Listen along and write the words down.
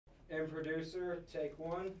MProducer, take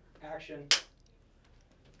one, action.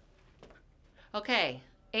 Okay,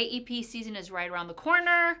 AEP season is right around the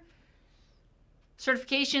corner.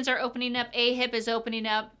 Certifications are opening up. AHIP is opening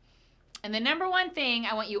up. And the number one thing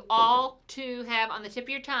I want you all to have on the tip of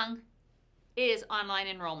your tongue is online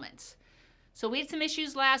enrollments. So we had some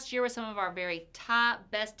issues last year with some of our very top,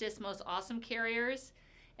 bestest, most awesome carriers.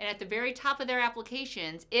 And at the very top of their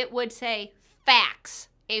applications, it would say fax,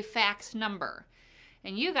 a fax number.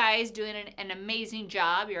 And you guys doing an amazing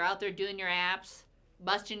job. You're out there doing your apps,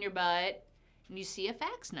 busting your butt, and you see a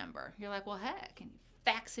fax number. You're like, well, heck, and you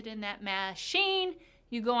fax it in that machine,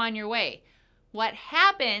 you go on your way. What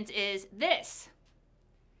happens is this.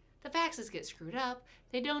 The faxes get screwed up.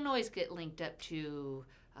 They don't always get linked up to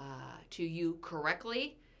you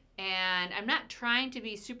correctly. And I'm not trying to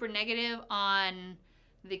be super negative on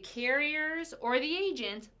the carriers or the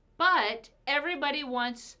agents, but everybody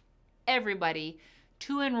wants everybody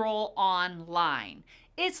to enroll online.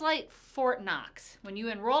 It's like Fort Knox. When you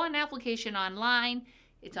enroll an application online,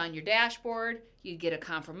 it's on your dashboard, you get a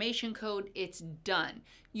confirmation code, it's done.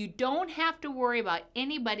 You don't have to worry about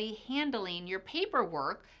anybody handling your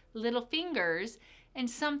paperwork, little fingers, and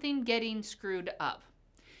something getting screwed up.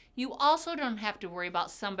 You also don't have to worry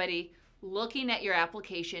about somebody looking at your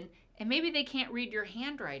application and maybe they can't read your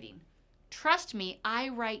handwriting. Trust me, I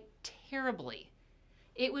write terribly.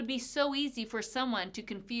 It would be so easy for someone to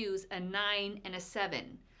confuse a 9 and a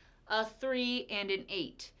 7, a 3 and an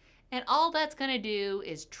 8. And all that's going to do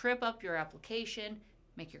is trip up your application,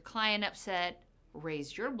 make your client upset,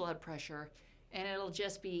 raise your blood pressure, and it'll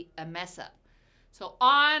just be a mess up. So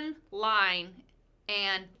online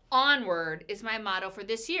and onward is my motto for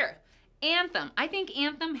this year. Anthem. I think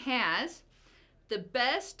Anthem has the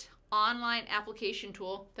best online application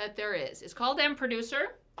tool that there is. It's called MProducer,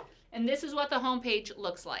 and this is what the homepage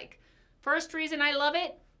looks like. First reason I love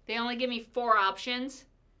it, they only give me 4 options.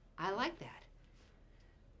 I like that.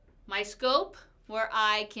 My scope, where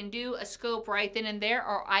I can do a scope right then and there,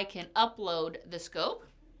 or I can upload the scope.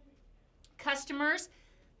 Customers,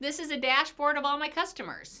 this is a dashboard of all my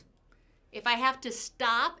customers. If I have to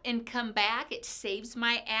stop and come back, it saves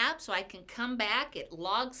my app so I can come back. It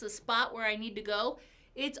logs the spot where I need to go.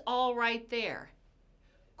 It's all right there.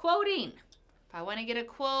 Quoting. If I want to get a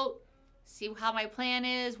quote, see how my plan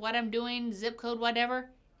is, what I'm doing, zip code, whatever,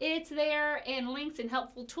 it's there, and links and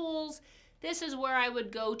helpful tools. This is where I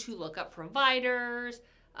would go to look up providers,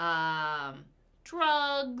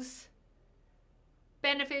 drugs,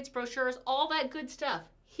 benefits, brochures, all that good stuff.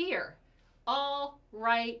 Here, all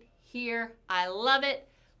right here. I love it.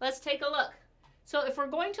 Let's take a look. So if we're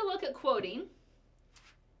going to look at quoting,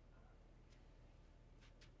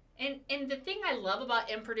 and the thing I love about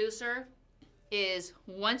MProducer is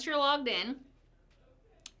once you're logged in,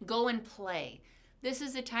 go and play. This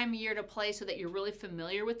is the time of year to play so that you're really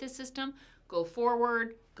familiar with the system. Go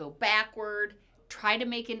forward, go backward, try to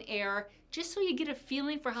make an error, just so you get a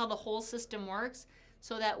feeling for how the whole system works,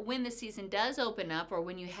 so that when the season does open up or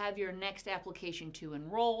when you have your next application to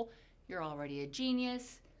enroll, you're already a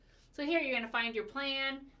genius. So here you're going to find your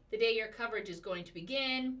plan, the day your coverage is going to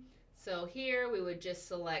begin. So here we would just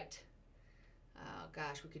select, oh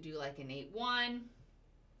gosh, we could do like an 8-1.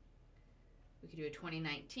 We could do a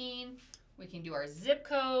 2019. We can do our zip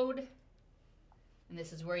code. And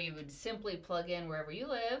this is where you would simply plug in wherever you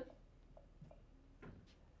live.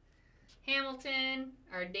 Hamilton,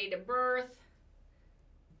 our date of birth.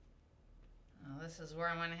 Oh, this is where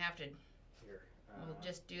I'm going to have to, we'll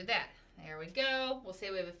just do that. There we go. We'll say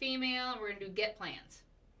we have a female, and we're going to do get plans.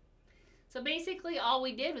 So basically all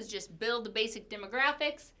we did was just build the basic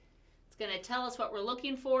demographics. It's going to tell us what we're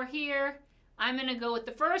looking for here. I'm going to go with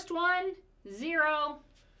the first one, 0,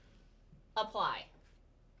 apply.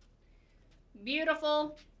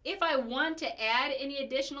 Beautiful. If I want to add any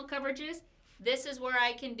additional coverages, this is where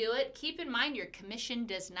I can do it. Keep in mind your commission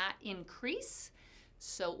does not increase,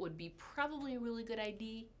 so it would be probably a really good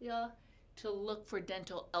idea to look for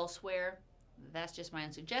dental elsewhere. That's just my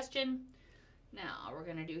own suggestion. Now, we're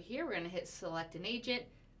going to do here, we're going to hit select an agent.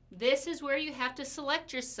 This is where you have to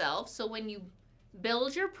select yourself. So when you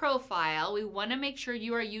build your profile, we want to make sure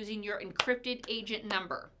you are using your encrypted agent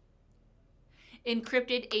number.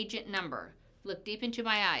 Encrypted agent number. Look deep into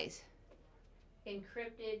my eyes.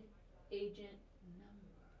 Encrypted agent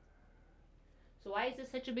number. So why is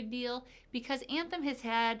this such a big deal? Because Anthem has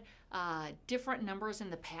had different numbers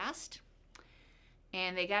in the past,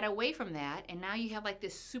 and they got away from that, and now you have like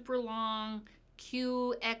this super long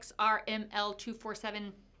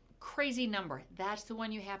QXRML247 crazy number. That's the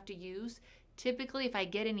one you have to use. Typically, if I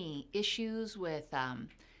get any issues with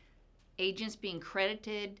agents being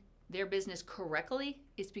credited their business correctly,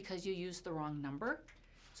 it's because you used the wrong number.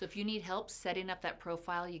 So if you need help setting up that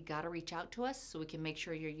profile, you got to reach out to us so we can make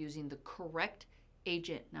sure you're using the correct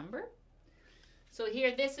agent number. So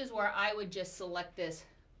here, this is where I would just select this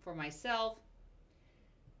for myself.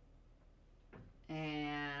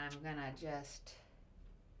 And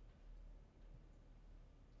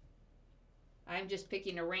I'm just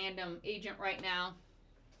picking a random agent right now.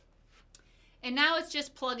 And now it's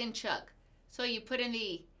just plug and chug. So you put in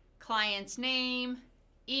the client's name,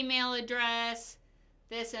 email address,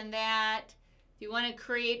 this and that. If you want to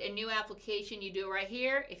create a new application, you do it right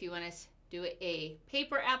here. If you want to do a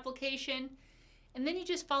paper application, and then you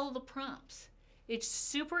just follow the prompts. It's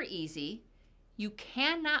super easy. You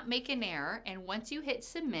cannot make an error, and once you hit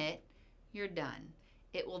submit, you're done.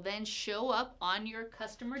 It will then show up on your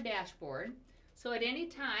customer dashboard. So at any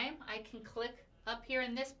time, I can click up here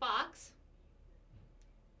in this box,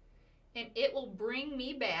 and it will bring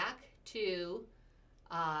me back to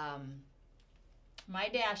my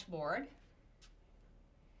dashboard.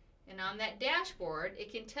 And on that dashboard,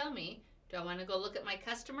 it can tell me, do I want to go look at my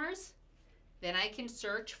customers? Then I can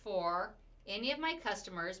search for any of my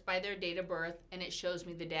customers by their date of birth, and it shows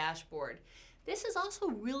me the dashboard. This is also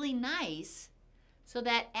really nice so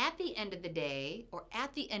that at the end of the day or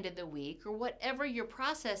at the end of the week or whatever your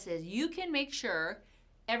process is, you can make sure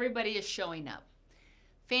everybody is showing up.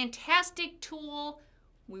 Fantastic tool.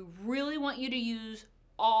 We really want you to use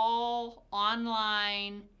all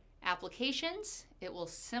online applications. It will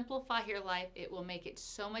simplify your life. It will make it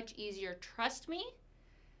so much easier. Trust me.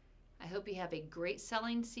 I hope you have a great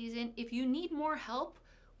selling season. If you need more help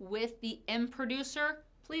with the MProducer,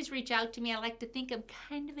 please reach out to me. I like to think I'm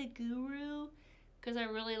kind of a guru because I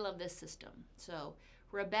really love this system. So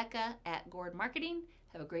Rebecca at Gord Marketing.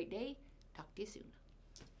 Have a great day. Talk to you soon.